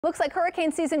Looks like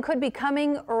hurricane season could be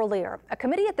coming earlier. A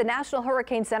committee at the National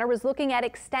Hurricane Center was looking at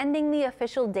extending the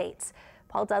official dates.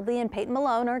 Paul Dudley and Peyton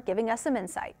Malone are giving us some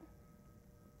insight.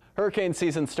 Hurricane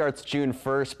season starts June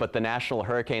 1st, but the National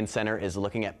Hurricane Center is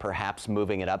looking at perhaps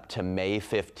moving it up to May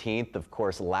 15th. Of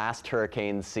course, last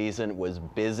hurricane season was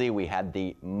busy. We had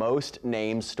the most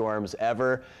named storms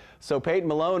ever. So Peyton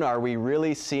Malone, are we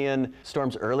really seeing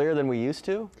storms earlier than we used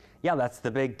to? Yeah, that's the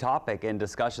big topic and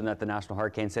discussion that the National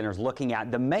Hurricane Center is looking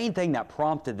at. The main thing that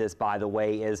prompted this, by the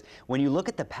way, is when you look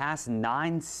at the past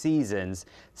 9 seasons,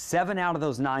 7 out of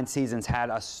those 9 seasons had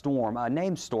a storm, a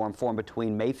named storm, form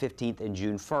between May 15th and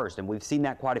June 1st. And we've seen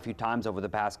that quite a few times over the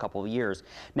past couple of years.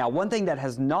 Now, one thing that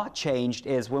has not changed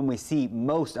is when we see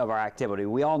most of our activity.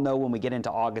 We all know when we get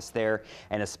into August there,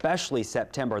 and especially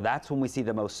September, that's when we see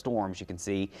the most storms, you can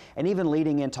see, and even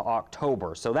leading into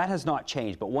October. So that has not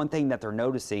changed. But one thing that they're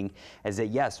noticing is that,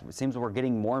 yes, it seems we're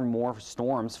getting more and more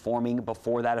storms forming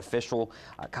before that official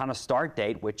kind of start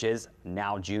date, which is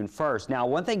now June 1st. Now,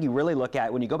 one thing you really look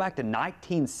at when you go back to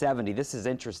 1970, this is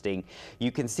interesting.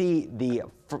 You can see the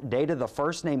date of the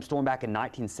first named storm back in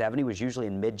 1970 was usually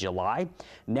in mid-July.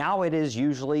 Now it is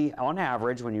usually, on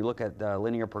average, when you look at the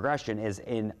linear progression, is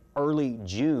in early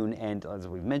June, and as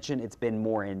we've mentioned, it's been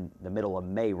more in the middle of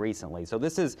May recently. So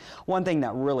this is one thing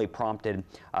that really prompted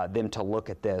them to look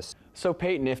at this. So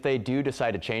Peyton, if they do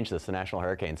decide to change this, the National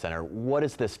Hurricane Center, what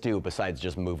does this do besides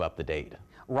just move up the date?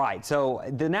 Right. So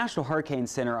the National Hurricane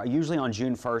Center, usually on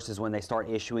June 1st is when they start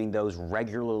issuing those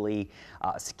regularly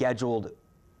scheduled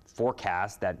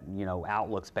forecasts, that, you know,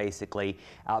 outlooks basically.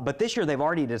 But this year they've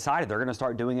already decided they're going to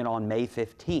start doing it on May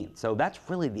 15th. So that's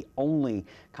really the only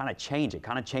kind of change. It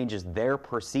kind of changes their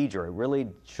procedure. It really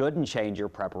shouldn't change your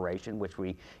preparation, which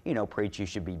we, preach you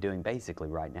should be doing basically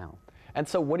right now. And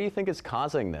so what do you think is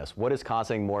causing this? What is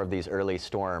causing more of these early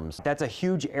storms? That's a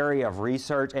huge area of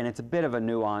research, and it's a bit of a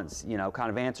nuance, kind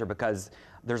of answer, because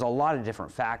there's a lot of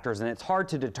different factors, and it's hard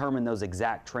to determine those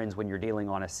exact trends when you're dealing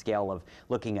on a scale of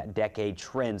looking at decade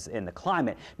trends in the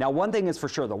climate. Now, one thing is for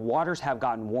sure, the waters have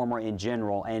gotten warmer in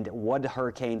general, and what do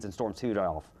hurricanes and storms feed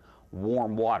off?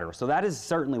 Warm water. So that is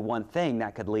certainly one thing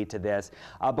that could lead to this.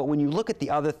 But when you look at the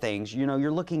other things, you're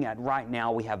looking at right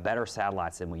now we have better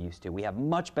satellites than we used to. We have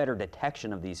much better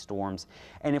detection of these storms.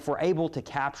 And if we're able to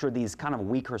capture these kind of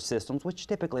weaker systems, which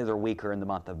typically they're weaker in the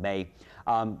month of May,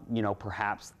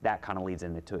 perhaps that kind of leads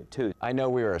into it too. I know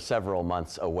we are several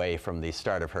months away from the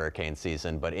start of hurricane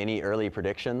season, but any early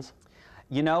predictions?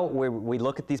 We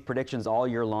look at these predictions all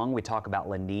year long. We talk about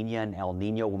La Nina and El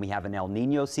Nino. When we have an El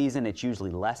Nino season, it's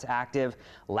usually less active.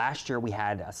 Last year, we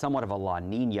had somewhat of a La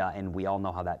Nina, and we all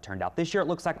know how that turned out. This year, it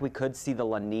looks like we could see the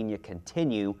La Nina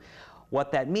continue.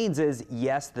 What that means is,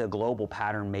 yes, the global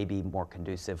pattern may be more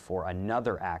conducive for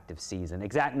another active season.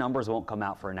 Exact numbers won't come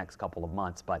out for the next couple of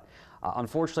months, but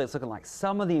unfortunately, it's looking like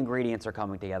some of the ingredients are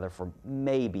coming together for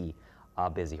maybe a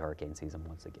busy hurricane season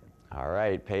once again. All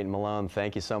right, Peyton Malone,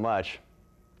 thank you so much.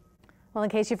 Well, in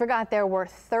case you forgot, there were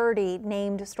 30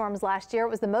 named storms last year. It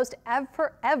was the most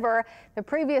ever. The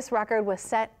previous record was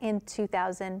set in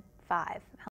 2005.